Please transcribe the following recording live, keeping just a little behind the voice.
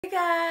Hey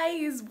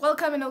guys,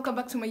 welcome and welcome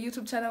back to my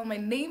YouTube channel. My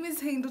name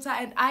is Hinduta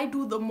and I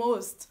do the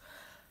most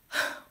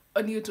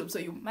on YouTube, so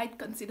you might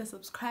consider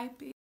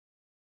subscribing.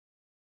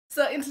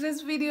 So in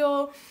today's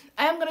video,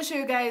 I am going to show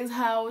you guys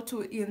how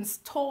to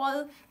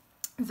install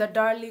the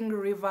darling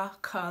Riva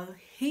curl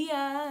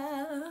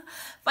here.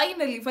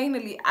 Finally,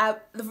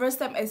 the first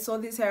time I saw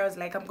this hair, I was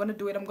like, I'm gonna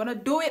do it, and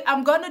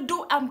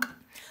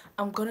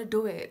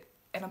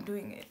I'm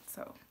doing it.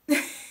 So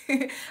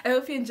I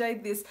hope you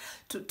enjoyed this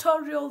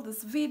tutorial,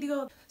 this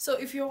video. So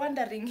if you're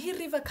wondering, hii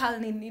Riva curl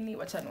ni nini,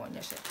 wacha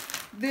nionyeshe.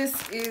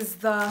 This is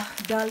the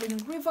darling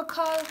Riva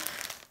curl.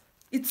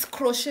 It's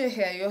crochet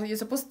hair. You're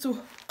supposed to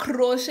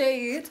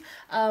crochet it.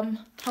 How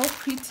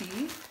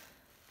pretty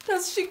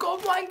does she go,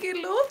 Monkey?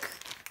 Look.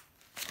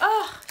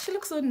 Ah, she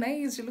looks so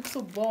nice. She looks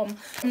so bomb.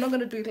 I'm not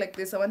gonna do it like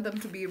this. I want them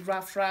to be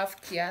rough,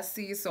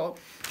 kiasi. So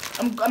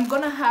I'm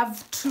gonna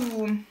have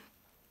to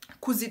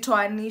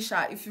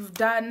kuzitoanisha. If you've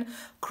done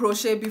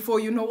crochet before,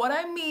 you know what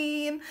I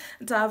mean.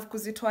 To have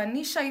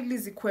kuzitoanisha ili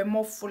zikuwe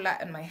more fuller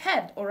in my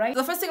head. All right.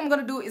 The first thing I'm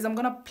gonna do is I'm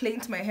gonna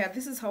plait my hair.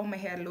 This is how my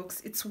hair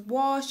looks. It's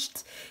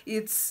washed.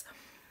 It's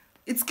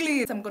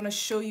clean. I'm gonna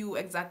show you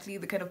exactly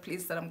the kind of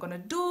plaits that I'm gonna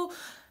do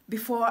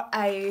before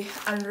I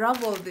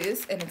unravel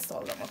this and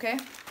install them. Okay.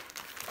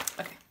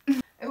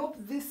 I hope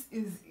this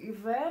is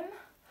even,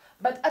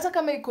 but hata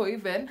kama iko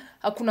even,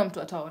 hakuna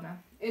mtu ataona.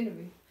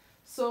 Anyway,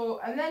 so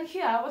and then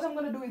here, what I'm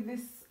going to do with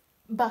this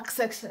back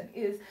section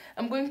is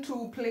I'm going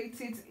to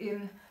plait it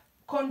in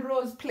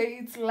cornrows,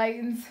 plaits,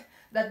 lines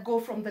that go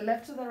from the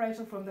left to the right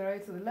or from the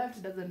right to the left.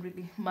 It doesn't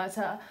really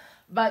matter.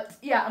 But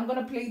yeah, I'm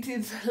going to plait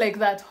it like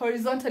that.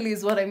 Horizontally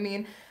is what I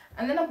mean.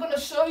 And then I'm going to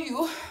show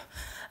you,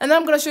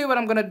 what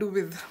I'm going to do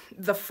with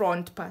the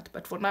front part.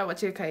 But for now,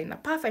 wacheka ina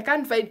path. I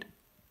can't find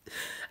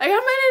any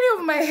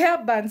of my hair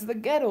bands, the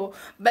ghetto.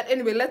 But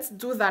anyway, let's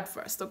do that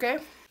first, okay?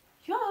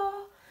 Yeah.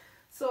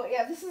 So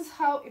yeah, this is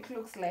how it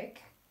looks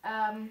like.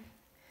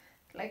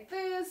 Like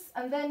this,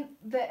 and then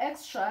the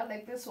extra,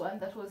 like this one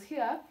that was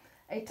here,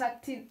 I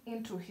tucked it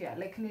into here,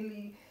 like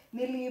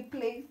nearly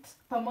plate,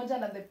 pamoja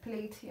na the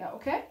plate here,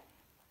 okay?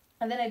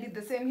 And then I did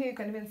the same here. You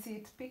can even see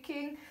it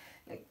picking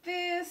like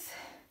this.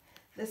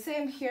 The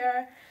same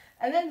here.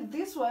 And then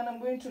this one, I'm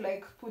going to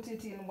like put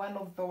it in one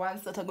of the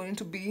ones that are going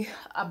to be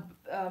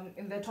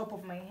in the top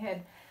of my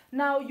head.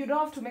 Now, you don't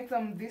have to make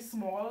them this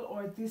small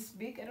or this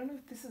big. I don't know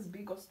if this is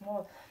big or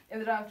small. And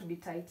they don't have to be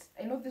tight.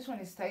 I know this one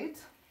is tight,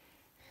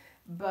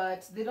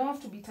 but they don't have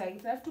to be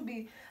tight. They have to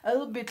be a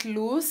little bit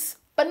loose,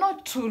 but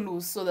not too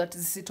loose so that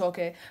it's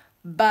okay.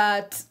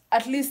 But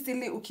at least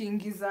ili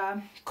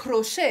ukiingiza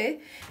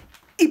crochet,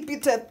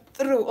 ipite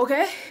through,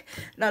 okay?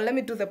 Now, let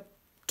me do the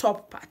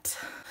top part.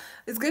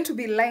 It's going to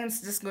be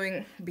lines just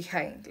going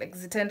behind. Like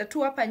zitaenda tu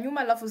hapa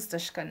nyuma alafu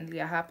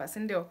zitashikanilia hapa, si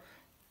ndio?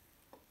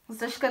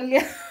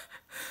 Zitashikanilia.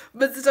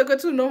 But zitakuwa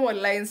two normal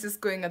lines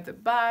just going at the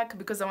back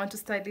because I want to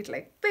style it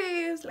like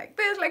this. Like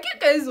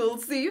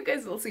you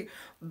guys will see.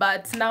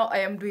 But now I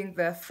am doing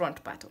the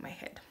front part of my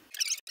head.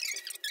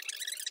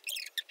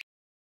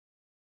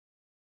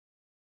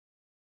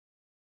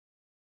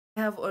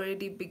 I have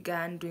already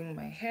begun doing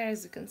my hair,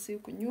 as you can see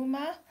huku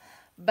nyuma.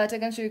 But I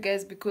can show you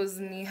guys because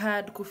ni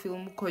hard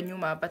kufilm huko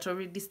nyuma, but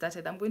already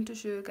started. I'm going to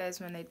show you guys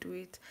when I do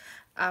it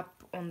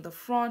up on the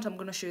front. I'm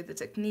going to show you the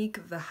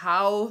technique, the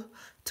how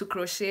to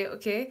crochet,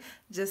 okay?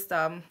 Just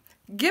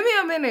give me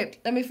a minute.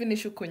 Let me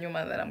finish huko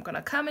nyuma, then I'm going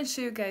to come and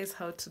show you guys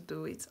how to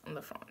do it on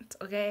the front,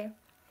 okay?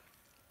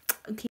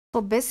 Okay.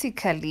 So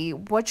basically,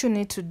 what you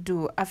need to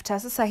do after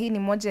sasa hii ni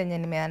moja yenye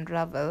nime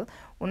unravel,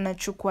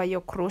 unachukua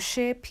your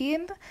crochet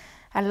pin.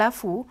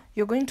 Alafu,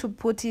 you're going to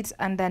put it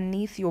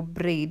underneath your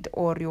braid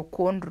or your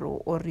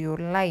cornrow or your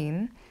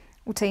line.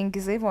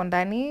 Utaingiza hivyo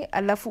ndani,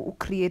 alafu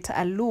create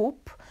a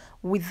loop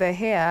with the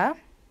hair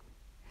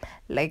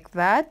like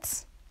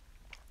that.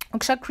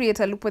 Ukisha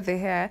create a loop with the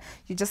hair,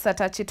 you just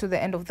attach it to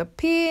the end of the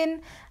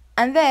pin,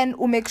 and then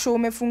make sure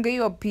umefunga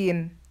hiyo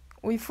pin.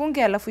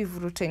 Uifunge alafu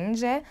ivurute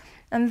nje.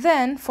 And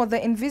then for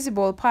the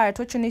invisible part,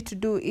 what you need to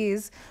do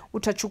is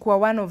utachukua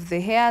one of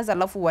the hairs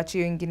alafu uache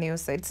hiyo ingine hiyo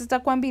side.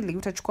 Sitakuwa mbili,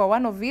 utachukua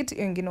one of it,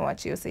 hiyo ingine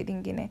uache hiyo side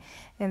ingine.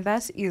 And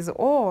that is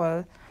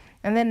all.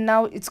 And then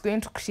now it's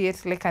going to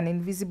create like an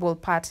invisible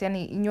part.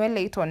 Yani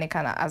inywele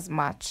itaonekana as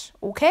much.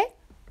 Okay?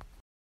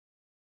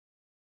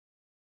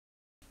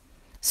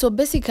 So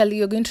basically,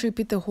 you're going to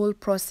repeat the whole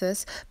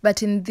process,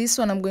 but in this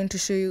one, I'm going to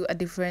show you a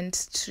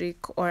different trick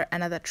or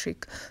another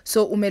trick.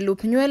 So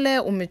umeloop nywele,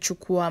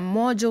 umechukua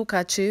moja,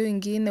 ukache hiyo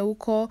ingine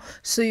huko.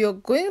 So you're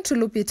going to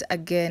loop it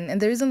again.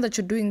 And the reason that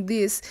you're doing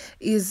this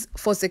is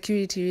for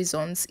security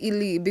reasons.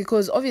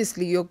 Because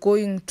obviously you're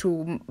going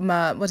to,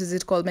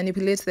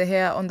 manipulate the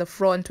hair on the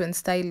front when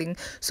styling.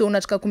 So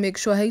unataka kumake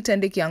sure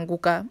haitaende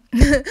kianguka.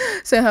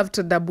 So you have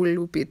to double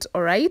loop it,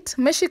 alright?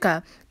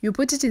 Meshika, you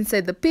put it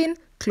inside the pin,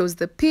 close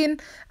the pin,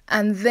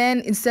 and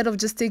then instead of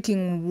just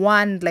taking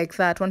one like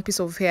that, one piece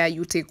of hair,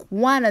 you take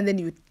one and then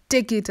you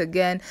take it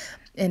again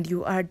and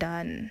you are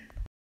done.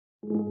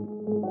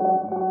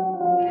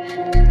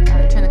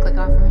 Trying to click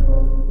off for me.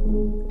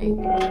 Hey.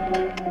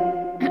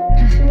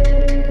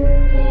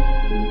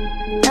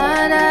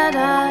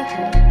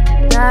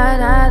 Da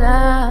da da,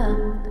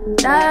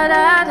 da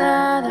da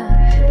da da.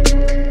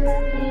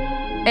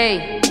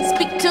 Hey,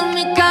 speak to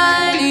me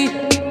kindly.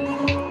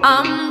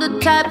 I'm the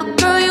type of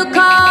girl you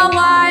call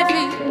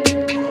wifey.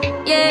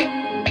 Yeah,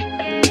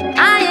 I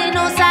ain't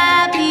no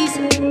side piece.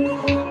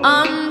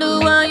 I'm the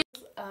one you...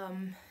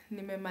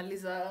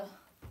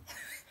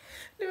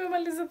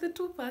 nimemaliza the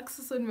 2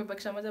 packs, so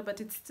nimebakisha moja,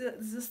 but it's still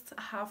just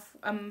half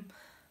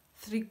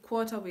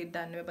 3/4 way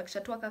done.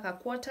 Nimebakisha tu aka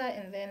quarter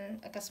and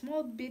then a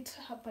small bit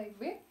hapa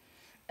hivi.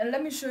 And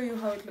let me show you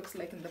how it looks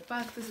like in the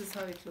pack. This is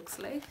how it looks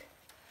like.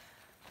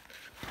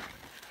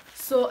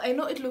 So I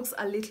know it looks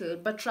a little,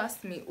 but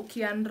trust me,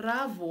 uki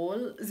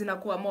unravel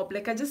zinakuwa mob.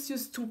 Like I just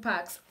used 2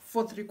 packs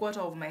for 3/4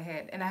 of my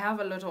head, and I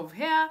have a lot of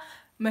hair.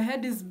 My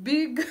head is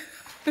big.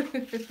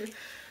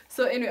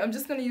 So anyway, I'm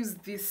just gonna use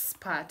this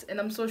part, and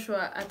I'm so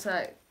sure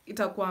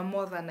itakuwa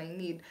more than I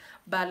need.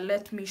 But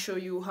let me show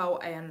you how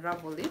I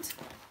unravel it.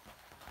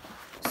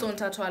 So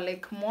nitatoa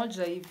like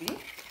moja hivi,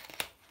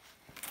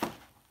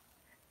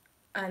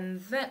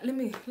 and then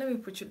let me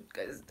put you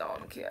guys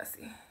down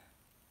kiasi,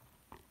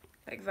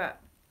 like that.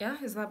 Yeah,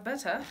 is that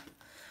better?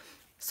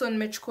 So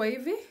nimechukua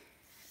hivi,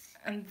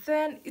 and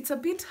then it's a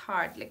bit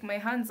hard. Like my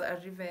hands are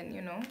even,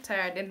 you know,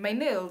 tired, and my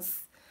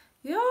nails.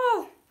 Yo,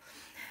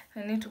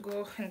 I need to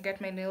go and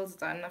get my nails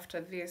done after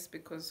this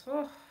because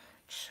oh,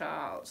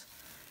 child.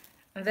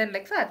 And then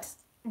like that.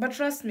 But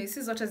trust me,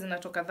 si zote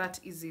zinatoka that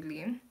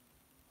easily.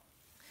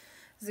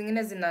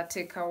 Zingine zina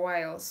take a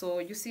while. So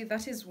you see,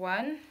 that is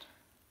 1,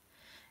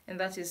 and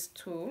that is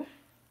 2.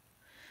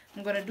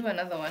 I'm gonna do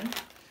another one.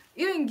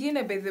 Hiyo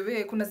ingine, by the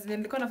way, kuna zenye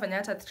nilikuwa nafanya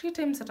hata 3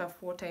 times hata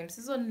 4 times.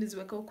 Hizo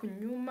niliziweka huku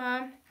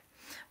nyuma.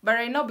 But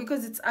right now,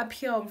 because it's up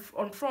here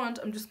on front,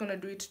 I'm just gonna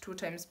do it 2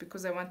 times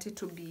because I want it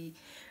to be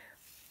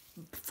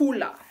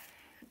fuller.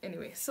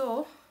 Anyway,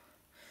 so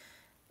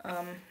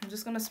I'm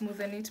just gonna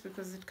smoothen it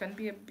because it can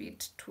be a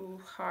bit too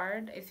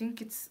hard. I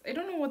think it's, I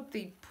don't know what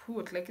they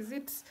put. Like, is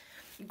it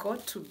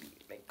got to be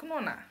like, come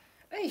on,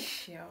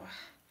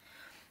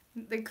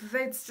 like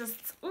that's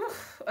just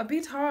a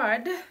bit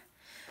hard.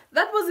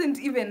 That wasn't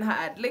even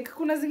hard. Like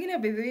kuna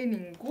zingine by the way ni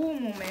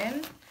ngumu,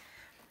 man,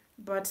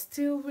 but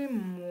still we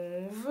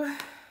move.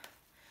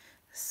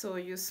 So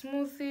you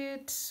smooth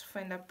it,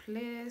 find a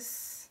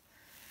place.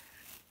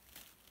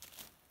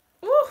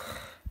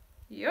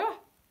 Yeah.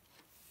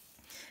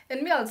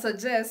 And me, I'll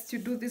suggest you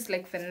do this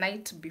like the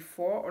night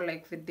before or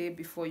like the day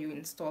before you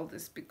install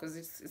this, because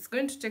it's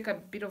going to take a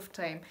bit of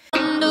time.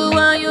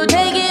 You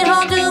take it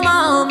home to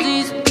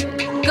mom's.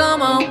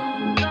 Come on,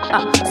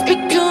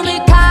 speak to me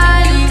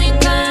kindly.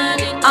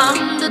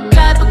 I'm the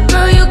type of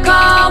girl you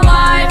call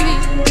wifey.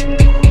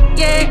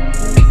 Yeah,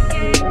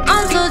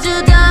 I'm such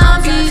a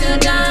down piece.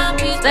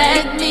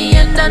 Respect me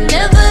and I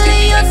never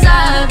leave your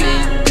side,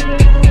 babe.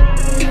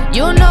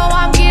 You know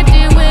I'm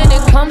gifted when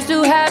it comes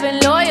to having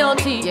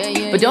loyalty.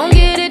 But don't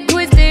get it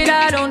twisted,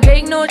 I don't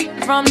take no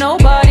shit from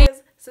nobody.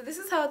 So this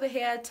is how the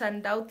hair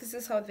turned out. This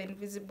is how the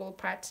invisible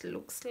part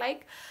looks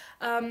like.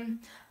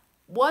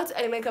 What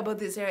I like about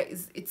this hair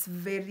is it's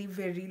very,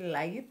 very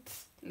light.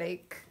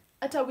 Like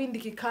ata wind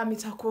ikikam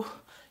itaku,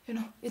 you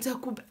know,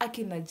 itaku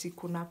akinaji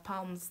kuna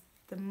palms.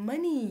 The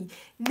money,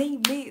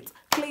 name it,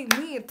 claim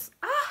it.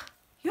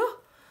 Yo.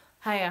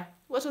 Haya,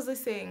 what was I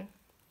saying?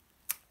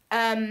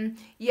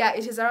 Yeah,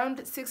 it is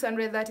around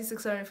 630,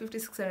 650,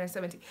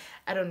 670.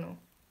 I don't know,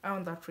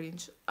 around that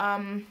range.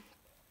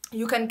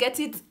 You can get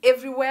it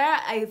everywhere,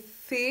 I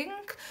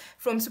think,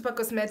 from Super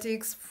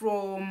Cosmetics,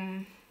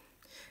 from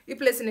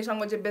place in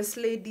Itangoje Best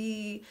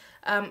Lady.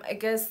 I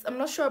guess I'm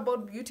not sure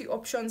about beauty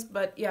options,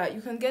 but yeah,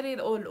 you can get it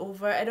all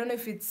over. I don't know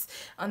if it's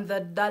on the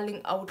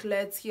Darling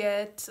outlets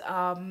yet.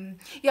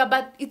 Yeah,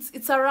 but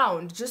it's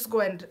around. Just go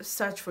and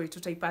search for it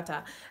to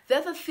Taipata. The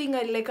other thing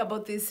I like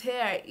about this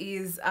hair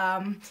is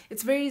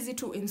it's very easy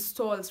to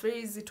install. It's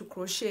very easy to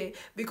crochet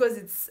because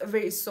it's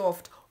very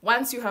soft.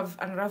 Once you have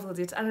unraveled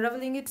it,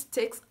 unraveling it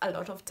takes a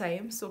lot of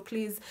time. So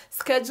please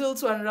schedule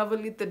to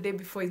unravel it the day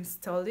before you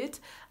install it.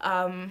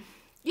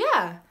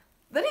 Yeah,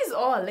 that is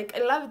all. Like,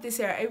 I love this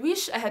hair. I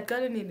wish I had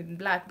gotten it in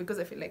black because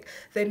I feel like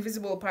the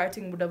invisible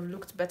parting would have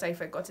looked better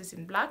if I got it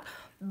in black.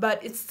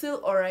 But it's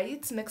still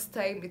alright. Next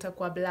time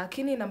itakuwa black.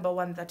 Ini number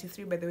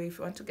 133, by the way, if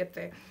you want to get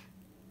the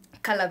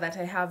color that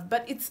I have.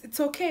 But it's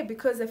okay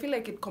because I feel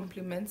like it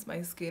complements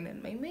my skin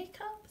and my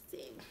makeup.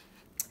 See?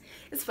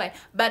 It's fine.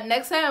 But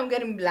next time I'm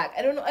getting black.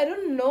 I don't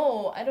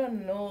know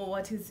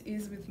what it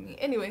is with me.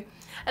 Anyway,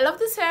 I love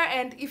this hair,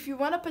 and if you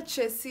want to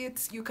purchase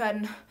it, you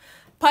can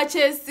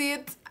purchase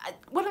it.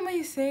 What am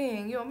I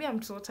saying? You know, me,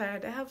 I'm so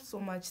tired. I have so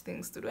much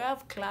things to do. I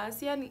have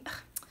class. Yani.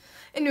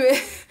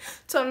 Anyway,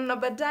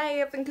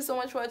 thank you so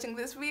much for watching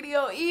this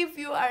video. If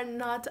you are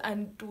not a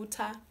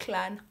Nduta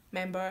clan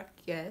member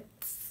yet,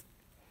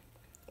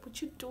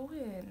 what you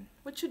doing?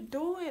 What you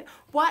doing?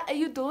 What are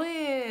you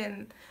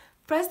doing?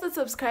 Press the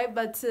subscribe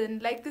button,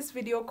 like this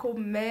video,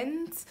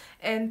 comment,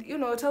 and you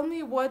know, tell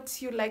me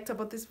what you liked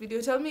about this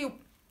video. Tell me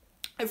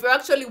if you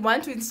actually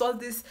want to install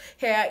this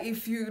hair,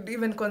 if you'd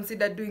even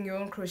consider doing your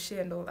own crochet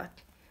and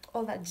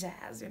all that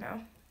jazz, you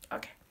know.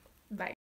 Okay, bye.